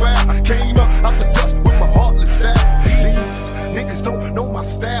born around. I came up out the dust with my heartless style. These niggas don't know my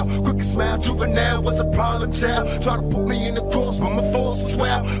style. Quick smile, juvenile was a problem child. Try to put me in the cross, but my force was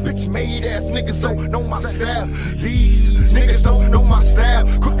wild. Bitch made ass niggas don't know my style. These niggas don't know my style.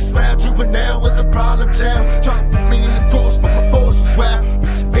 Quick smile, juvenile was a problem child. Try to put me in the cross, but my force was wild.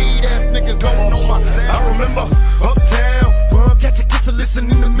 Bitch made ass niggas don't know my style. I remember uptown, fun, catch a kiss and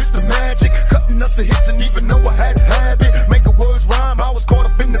listening to Mr. Magic. Cutting up the hits and even though I had a habit. Making words rhyme, I was caught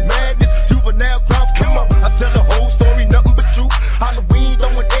up in the madness. Juvenile crowds come up, I tell the whole story, nothing but truth. Halloween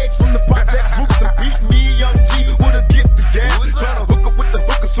throwing eggs from the project roots and beat me, young G, with a gift of gas. Trying to hook up with the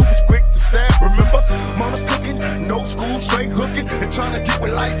hookers who was quick to stab. Remember, mama's cooking, no school, straight hooking. And trying to get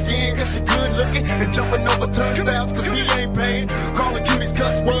with light skin, cause she good looking. And jumping over turnstiles, cause we ain't paying. Calling cuties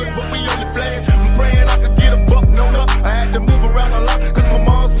cuss words, but we only playing. I'm praying I could get a buck, no luck. I had to move around a lot, cause my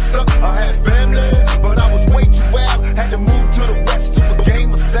moms was stuck. I had family, but I was way too wild. Had to move to the west to a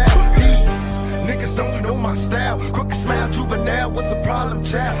game of style. These niggas don't know my style. Quick smile, juvenile was a problem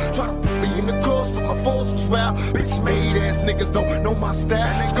child. Try to put me in the cross, but my force was wild. Bitch made ass niggas don't know my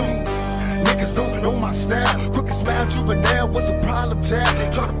style. School niggas don't know my style. Quick smile, juvenile was a problem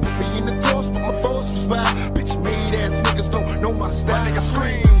child. Try to put me in the cross, but my force was wild. Bitch made ass niggas don't know my style. My niggas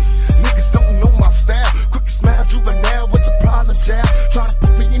scream, niggas don't know my style. Quick smile, juvenile was a problem child. Try to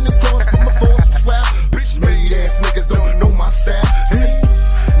put me in the cross, but my force was wild. Bitch made ass niggas don't know my style.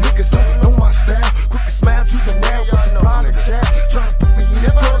 Niggas don't know my style. Quick smile, juvenile was a problem child. Try to put me in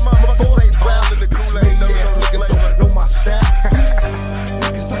the cross, but my force was wild. Bitch made ass niggas don't know my style.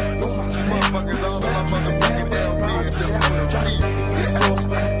 Niggas don't know my style. Motherfuckers all my motherfucking damn beard. Try to put me in the cross,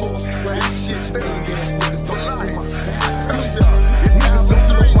 but my force was wild. Shit, stay in this. Niggas don't know my style. Niggas don't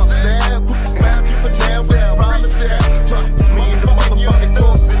know my style. Quick smile, juvenile was a problem child. Try to put me in the motherfucking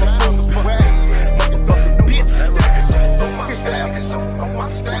cross, but my force was wild. Motherfucking bitch. Niggas don't know my style. Niggas don't know my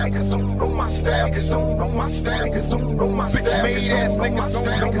style. Niggas don't know my style. Niggas don't know my style. Niggas don't know my style. Bitch made ass niggas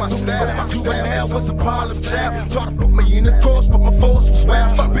don't know my style. Juvenile was a problem child. Try to put me in the cross, but my force was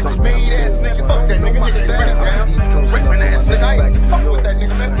wild. Bitch made ass niggas. Fuck that nigga. My style. Ripping ass nigga. I ain't fuck with that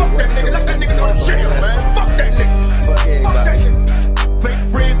nigga, man. Fuck that nigga. Let that nigga go to jail, man. Fuck that nigga. Fuck that nigga.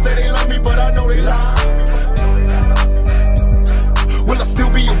 they lie. Will I still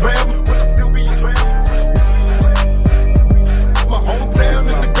be around? My hometown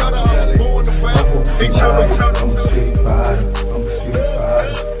is the gutter I was born around. I'm a straight rider. I'm a straight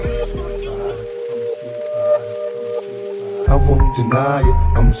rider. I won't deny it.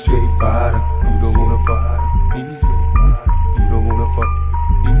 I'm a straight rider. You don't wanna fuck me. You don't wanna fuck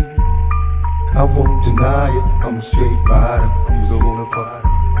me. I won't deny it. I'm a straight rider. You don't wanna fuck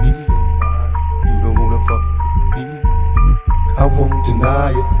me. You don't wanna fuck me. I won't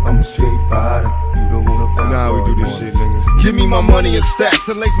deny it. I'm a straight rider. You don't wanna fuck me. Nah, we do this shit, nigga. Give me my money in stacks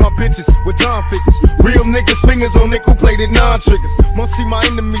and lace my bitches with John figures. Real niggas, fingers on nickel-plated non-triggers. Must see my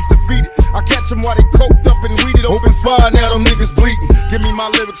enemies defeated. I catch them while they coked up and weeded. Open fire, now them niggas bleeding. Give me my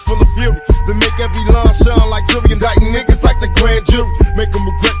lyrics full of fury. Then make every line shine like jury. Indicting niggas like the grand jury. Make them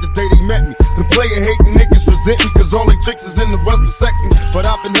regret the day they met me. Them player-hating niggas resent me. Cause all they tricks is in the rush to sex me. But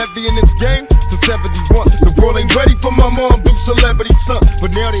I've been heavy in this game since 71. The world ain't ready for my mom, do celebrity son.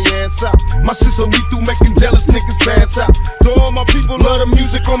 But now they ass out. My shit so lethal, making jealous niggas pass out. To all my people, love the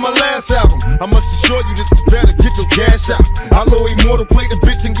music on my last album. I must assure you this is better, get your cash out. I'll immortal, play the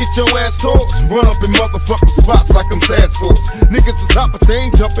bitch and get your ass torched. Run up in motherfucking spots like I'm task force. Niggas is hot, but they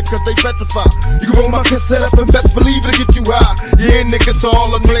ain't jumping cause they petrified. You can roll my cassette up and best believe it'll get you high. Yeah, nigga, to all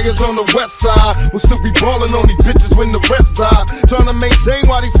the niggas on the west side. We'll still be ballin' on these bitches when the rest die. Trying to maintain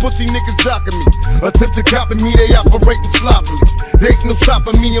while these pussy niggas jockin' me. Attempt to copy me, they operating sloppily. There ain't no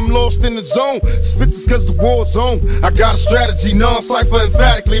stopping me, I'm lost in the zone. Spits is cause the war's on. I got a strategy, non-cypher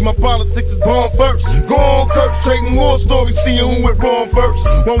emphatically. My politics is born first. Go on, Kirk, trading war stories, seeing who went wrong first.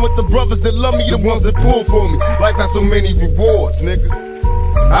 One with the brothers that love me, the ones that pull for me. Life has so many rewards, nigga.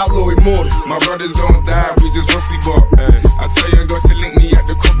 Outlaw immortal. My brothers don't die, we just rusty bop. I tell you, I got to link me at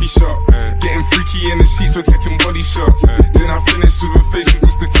the coffee shop. Getting freaky in the sheets, we're taking body shots. Then I finish with a facial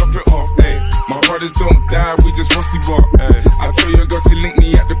just to top it off. My brothers don't die, we just rusty bop. I tell you, I got to link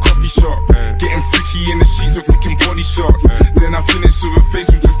me at the coffee shop. Getting freaky in the sheets, we're taking body shots. Then I finish with a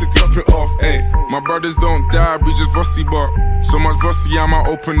facial just to top it off. My brothers don't die, we just rusty bop. So much rusty, I might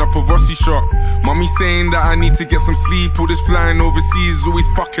open up a rusty shop. Mommy saying that I need to get some sleep. All this flying overseas is always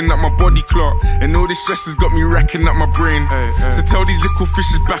fucking up my body clock. And all this stress has got me racking up my brain. So tell these little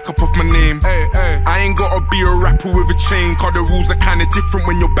fishes back up off my name. I ain't gotta be a rapper with a chain, cause the rules are kinda different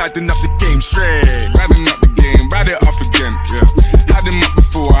when you're badding up the game. Straight badding up the game, bad it up again. Had him up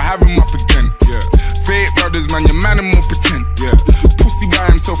before, I have him up again. Fake brothers, man, your man and more pretend. Pussy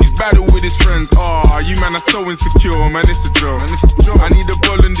by himself, he's battle with his friends. You man are so insecure, man, it's a joke. I need a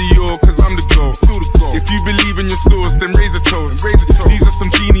ball in the York, cause I'm the GOAT. If you believe in your source, then raise a toast. These are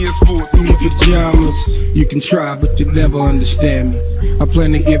some genius thoughts. In your pajamas, you can try, but you'll never understand me. I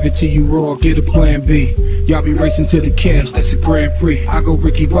plan to give it to you raw, get a plan B. Y'all be racing to the cash, that's a Grand Prix. I go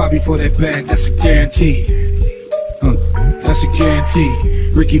Ricky Bobby for that bag, that's a guarantee. That's a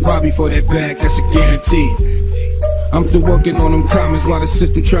guarantee. Ricky Bobby for that bag, that's a guarantee. I'm still working on them comments while the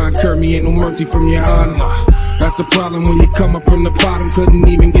system try and curb me. Ain't no mercy from your honor. That's the problem when you come up from the bottom. Couldn't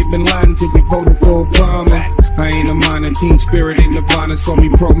even get Bin Laden till we voted for Obama. I ain't a minor, team spirit ain't Nirvana. Saw me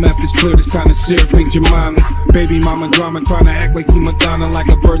pro map is clear, this kind of syrup ain't your mama. Baby mama drama, trying to act like you Madonna, like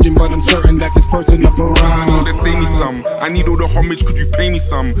a virgin, but I'm certain that this person up around. They say me some, I need all the homage, could you pay me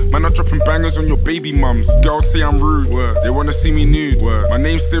some? Man, I'm dropping bangers on your baby mums. Girls say I'm rude, they wanna see me nude. My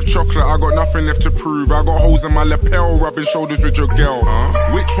name's Stiff Chocolate, I got nothing left to prove. I got holes in my lapel, rubbing shoulders with your girl.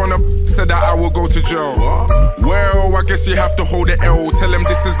 Which one of said that I will go to jail? Well, I guess you have to hold the L. Tell them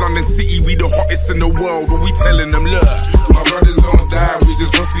this is London City, we the hottest in the world. But we telling them, look, my brothers don't die, we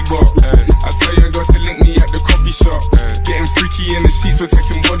just rusty bop. I tell you, I got to link me at the coffee shop. Getting freaky in the sheets, we're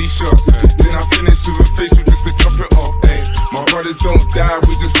taking body shots. Then I finish with a facial just to top it off. My brothers don't die,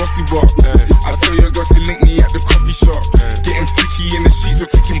 we just rusty bop. I tell you, I got to link me at the coffee shop. Getting freaky in the sheets, we're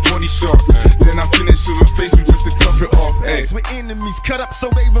taking body shots. Then I finish with a facial just to top it off. With enemies cut up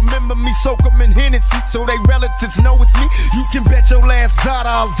so they remember me, soak them in Hennessy so they relatives know it's me. You can bet your last dollar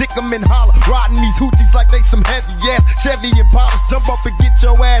I'll dick them and holler, riding these hoochies like they some heavy ass Chevy and Polish. Jump up and get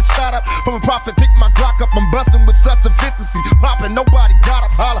your ass shot up from a profit, pick my Glock up, I'm busting with such efficiency. Popping, nobody got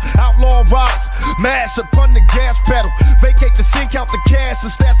up, holler, outlaw riders, mash upon the gas pedal, vacate the scene, count the cash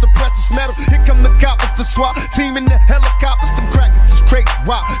and stash the precious metal. Here come the coppers, the SWAT team in the helicopters, them crackers just crazy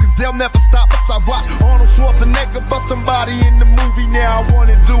rock, cause they'll never stop us. I watch Arnold Schwarzenegger bust somebody in the movie, now I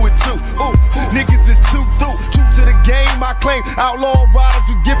wanna do it too. Ooh, niggas is too true to the game, I claim. Outlaw riders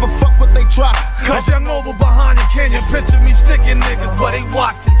who give a fuck what they try. Cause young over behind you, can you picture me sticking niggas, but they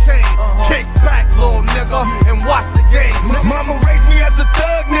watch the chain. Kick back, little nigga, and watch the game. Mama raised me as a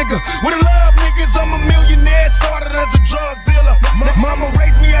thug nigga, with a love niggas, I'm a millionaire, started as a drug dealer. Mama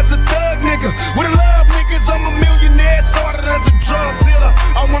raised me as a thug nigga,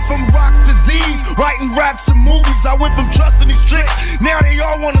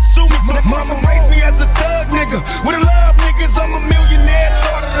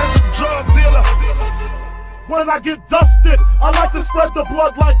 when I get dusted. I like to spread the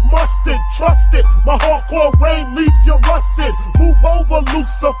blood like mustard. Trust it, my hardcore rain leaves you rusted. Move over,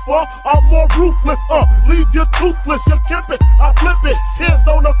 Lucifer, I'm more ruthless. Leave you toothless, you kip it, I flip it. Tears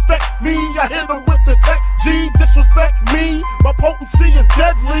don't affect me, I hit them with the tech G. Disrespect me, my potency is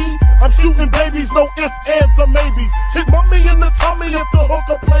deadly. I'm shooting babies, no ifs, ands, or maybes. Hit mummy in the tummy if the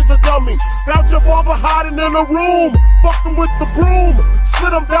hooker plays a dummy. Found your barber hiding in a room, fucking with the broom.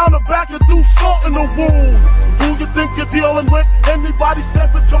 Split him down the back and do salt in the wound. Who you think you're dealing with? Anybody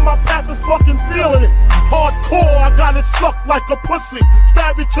step into my path is fucking feeling it. Hardcore, I got it sucked like a pussy.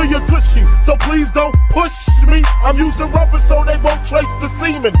 Stab it to your gushy, so please don't push me. I'm using rubber so they won't trace the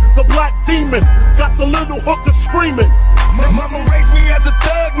semen. The black demon got the little hooker screaming. My mama raised me as a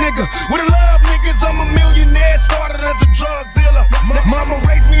thug nigga. With a love niggas, I'm a millionaire. Started as a drug dealer. My mama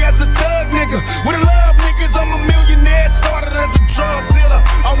raised me as a thug nigga. With a love niggas, I'm a millionaire. Started as a drug dealer.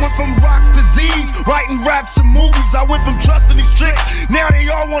 I went from rocks to Z's, writing raps and movies. I went from trusting these chicks, now they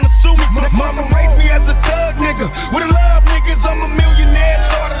all wanna sue me. My mama raised me as a thug nigga. With a love niggas, I'm a millionaire.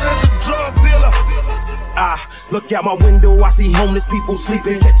 Started as a drug dealer. Look out my window, I see homeless people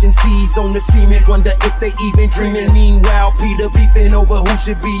sleeping, catching seeds on the cement, wonder if they even dreaming. Meanwhile, Peter beefing over who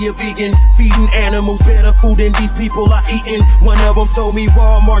should be a vegan, feeding animals better food than these people are eating. One of them told me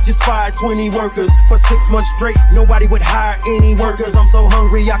Walmart just fired 20 workers for 6 months straight. Nobody would hire any workers. I'm so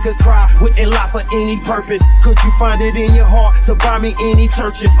hungry I could cry, wouldn't lie for any purpose. Could you find it in your heart to buy me any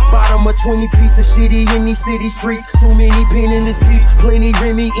churches? Bottom of 20 piece of shitty in these city streets. Too many penniless peeps, plenty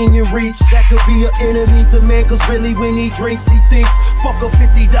Remy in your reach. That could be an enemy to man, cause really when he drinks he thinks, fuck a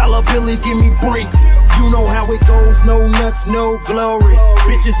 $50 billy, give me brinks. You know how it goes, no nuts, no glory.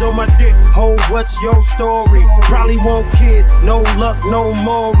 Bitches on my dick, ho, what's your story? Probably want kids, no luck, no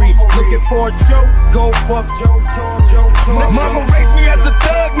Maury. Looking for a joke, go fuck Joe. Mama raised me as a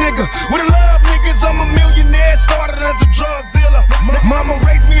thug nigga. With a love niggas, I'm a millionaire. Started as a drug dealer. Mama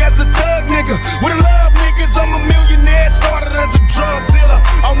raised me as a thug nigga. With a love niggas, I'm a millionaire. Started as a drug dealer.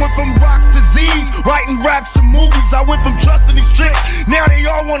 I went from rocks to Z's, writing raps and movies. I went from trusting these chicks, now they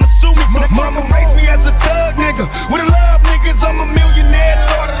all wanna sue me. Mama raised me as a thug nigga. With a love niggas, I'm a millionaire.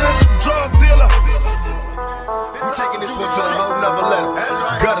 Started as a drug dealer. I'm taking this one to a whole nother level.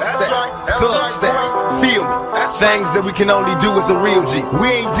 Gutter step, thug step, feel me. Things that we can only do as a real G.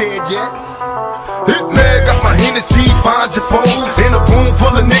 We ain't dead yet. Hitman got my Hennessy, find your foes. In a room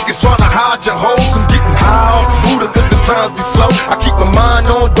full of niggas trying to hide your hoes. I'm getting high off Buddha cause the times be slow. I keep my mind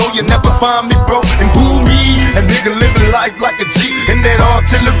on though you never find me broke. And who me? A nigga living life like a G. And that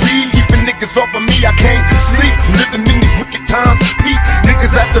artillery keeping niggas off of me. I can't sleep, I'm living in these wicked times. Peep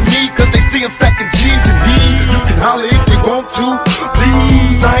niggas after me cause they see I'm stacking G's and D's. You can holler if you want to,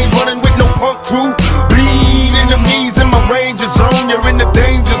 please. I ain't running with no punk crew. Bleed enemies in my ranger zone. You're in the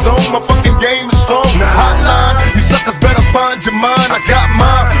danger zone, my fucking game is strong. Hotline, you suckers better find your mind. I got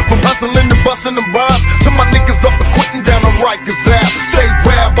mine, from hustling to busting the rhymes to my niggas up and quitting down the Rikers Ave. Say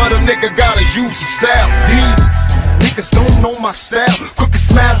rap, but a nigga gotta use the style. These niggas don't know my style. Crooked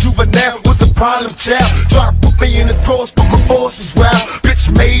smile, juvenile was a problem child. Try to put me in the cross, but my force is wild. Bitch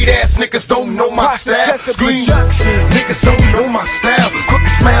made ass niggas don't know my style. Scream, niggas don't know my style.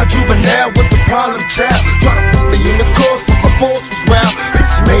 Crooked smile, juvenile was a problem child. Try to put me in the cross, but my force was wild.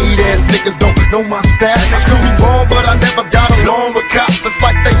 Bitch made ass niggas don't know my style. Scream wrong, but I never got along with cops. It's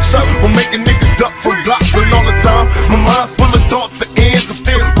like they shut on making niggas duck from blocks. And all the time, my mind's full of thoughts and ends. I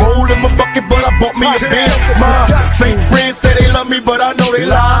still roll in my bucket, but I bought me a Benz. My same friends say they love me, but I know they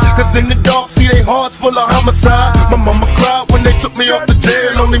lie. Cause in the dark, see they hearts full of homicide. My mama cried when they took me off the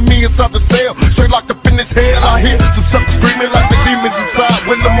jail. Only me inside the cell, straight locked up in this hell. I hear some suckers screaming like the demons inside.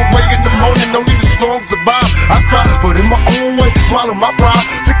 When I'm awake in the morning, only the strong survive. I cry, but in my own way, swallow my pride.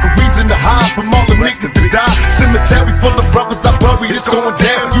 Pick a reason to hide from all the niggas that die. Cemetery full of brothers I buried, it's going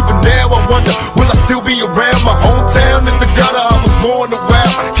down. Even now I wonder, will I still be around? My hometown in the gutter, I was born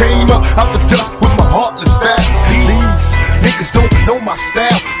around. Came up out the dust with my heartless style. These niggas don't know my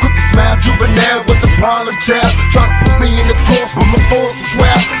style. Crooked smile, juvenile was a problem child. Try to put me in the cross, but my force was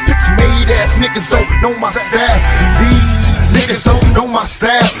wild. Bitch made ass niggas don't know my style. These niggas don't know my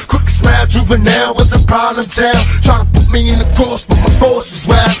style. Crooked smile, juvenile was a problem child. Try to put me in the cross, but my force was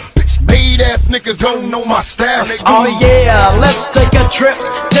wild. Made ass niggas don't know my style. Oh yeah, let's take a trip.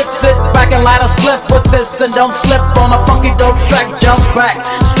 Just sit back and light a spliff with this and don't slip on a funky dope track. Jump back,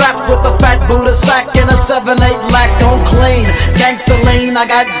 strapped with a fat Buddha sack and a 7-8 lack on clean. Gangster lean, I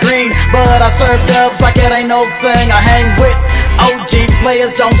got green, but I serve dubs like it ain't no thing. I hang with OG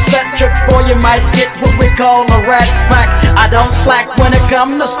players don't set tricks, boy, you might get what we call a rat pack. I don't slack when it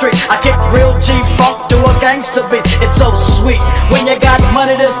come to street. I kick real G-funk to a gangster beat. It's so sweet when you got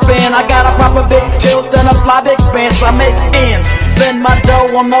money to spend. I got a proper big tilt and a fly big band, so I make ends, spend my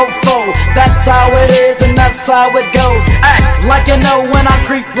dough on no foe. That's how it is and that's how it goes. Act like you know when I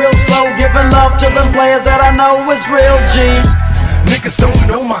creep real slow, giving love to them players that I know is real G. Niggas don't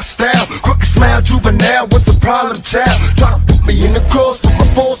know my style. Crooked smile, juvenile was a problem child. Try to put me in the cross, but my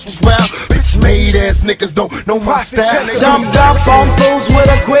force was wild. Bitch made ass niggas don't know my style. Dumped up on fools with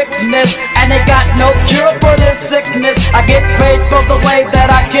a quickness, and they got no cure for this sickness. I get paid for the way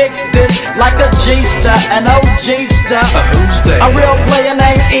that I kick this, like a G-star, an OG-star. A real player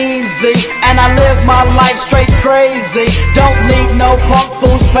named Eazy, and I live my life straight crazy. Don't need no punk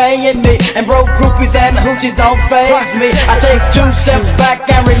fools paying me, and broke groupies and hoochies don't faze me. I take 2 steps back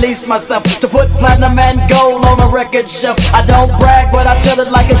and release myself to put platinum and gold on a record shelf. I don't brag, but I tell it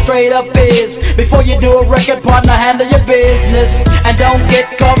like it straight up is. Before you do a record, partner, handle your business, and don't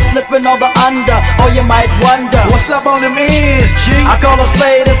get caught slipping on the under, or you might wonder what's up on them ends. G, I call a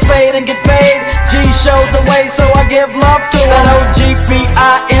spade and get paid. G showed the way, so I give love to that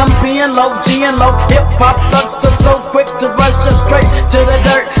OGPIMP and low G and low hip hop thugs so quick to rush us straight to the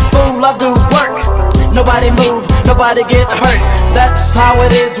dirt. Fool, I do work. Nobody move, nobody get hurt. That's how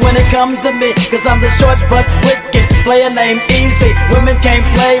it is when it comes to me, cause I'm the short but wicked player named Eazy. Women can't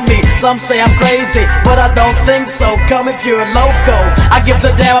play me, some say I'm crazy, but I don't think so. Come if you're loco. I gives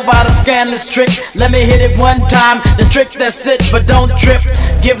a damn about a scandalous trick. Let me hit it one time, the trick that's it, but don't trip.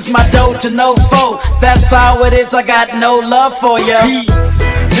 Gives my dough to no foe. That's how it is, I got no love for ya.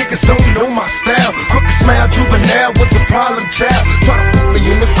 Niggas don't know my style. Crooked smile, juvenile was a problem child. Try to put me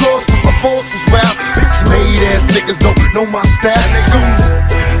in the cross, but my force was wild. Bitch made ass niggas don't know my style.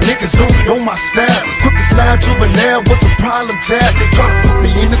 Niggas don't know my style. Crooked smile, juvenile was a problem child. Try to put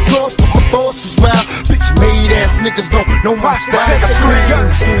me in the cross, but my force was wild. Bitch made ass niggas don't know my style.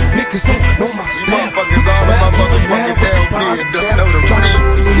 Niggas don't know my style. Crooked smile, juvenile was a problem child. Try to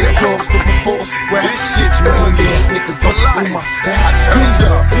put me in the cross, but my force was wild. Bitch made ass niggas don't know my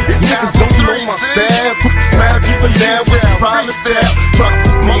style. Niggas don't know my style. Crooked smile, juvenile was a problem child. Try to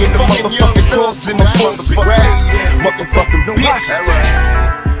put me in the motherfucking cross, in the motherfucking bitch.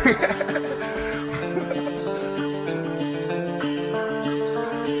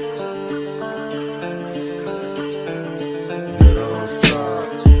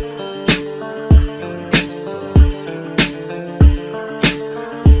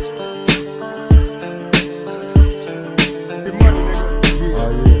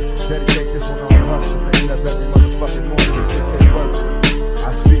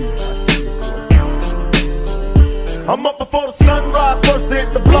 I'm up before the sunrise, first to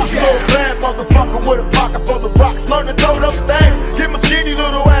hit the block. Little bad motherfucker with a pocket full of rocks. Learn to throw them things, get my skinny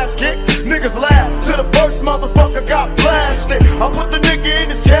little ass kicked. Niggas laugh till the first motherfucker got blasted. I put the nigga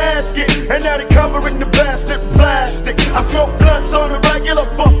in his casket, and now they covering the bastard in plastic. I smoke blunts on the regular,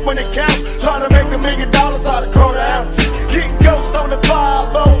 fuck when it counts. Trying to make $1 million out of quarter ounce. Getting ghost on the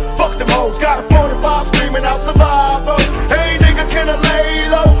 5-0. Fuck them hoes, got a 45 screaming out survival. Hey nigga, can I lay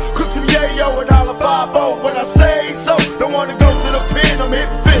low? Cook some yayo and $1.50 when I say so. Don't wanna go to the pen, I'm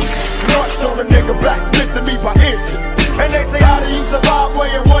hitting 50. Nuts on a nigga, black missing me by inches. And they say how do you survive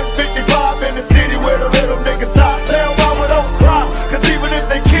weighing 155 in the city where the little niggas die. Tell mama don't cry, cause even if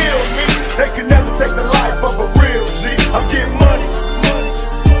they kill me, they can never take the life of a real G. I'm getting money.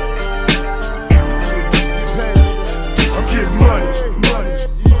 I'm getting money.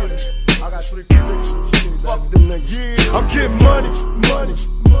 I got 3 fuck them niggas. I'm getting money.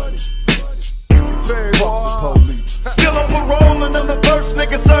 Fuck the police. Still on parole and I'm the first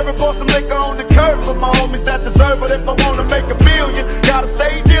nigga serving. Bought some liquor on the curb for my homies that deserve it. If I wanna make $1 million, gotta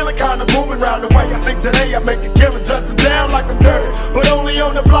stay dealing, kinda moving round the way. I think today I make a killing, dressing down like I'm dirty, but only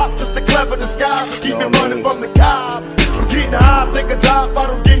on the block just to clever disguise. Keep me running from the cops. I'm getting high, I think I die if I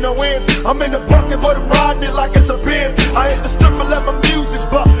don't get no ends. I'm in the bucket, but I'm riding it like it's a Benz. I hit the strip and let my music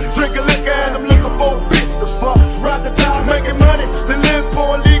buck. Drinking liquor and I'm looking for a bitch to fuck. Ride the time, making money, then live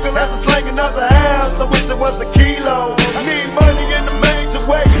for illegal as a slang another house. I wish it was a kilo. I need money in a major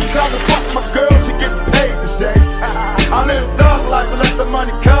way. Trying to fuck my girl, she getting paid today. I live a thug life and let the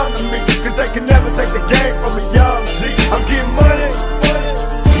money come to me, cause they can never take the game from a young G. I'm getting money.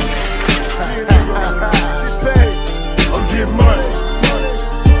 I'm getting money.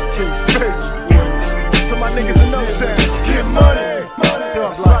 Can't fake. So my niggas in no sense. Get money.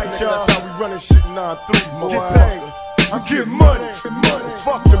 That's right, y'all. That's how we running shit 9-3, boy. Get paid. I'm getting money.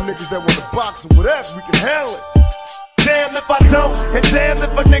 Fuck them niggas that want to box or whatever. We can handle it. Damn if I don't, and damn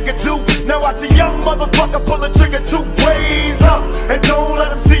if a nigga do. Now watch a young motherfucker pull a trigger 2 ways up.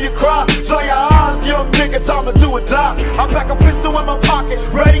 nigga, time to do or die. I pack a pistol in my pocket,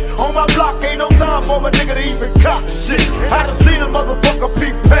 ready on my block. Ain't no time for a nigga to even cop shit. I done seen a motherfucker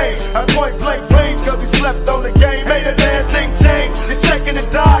peep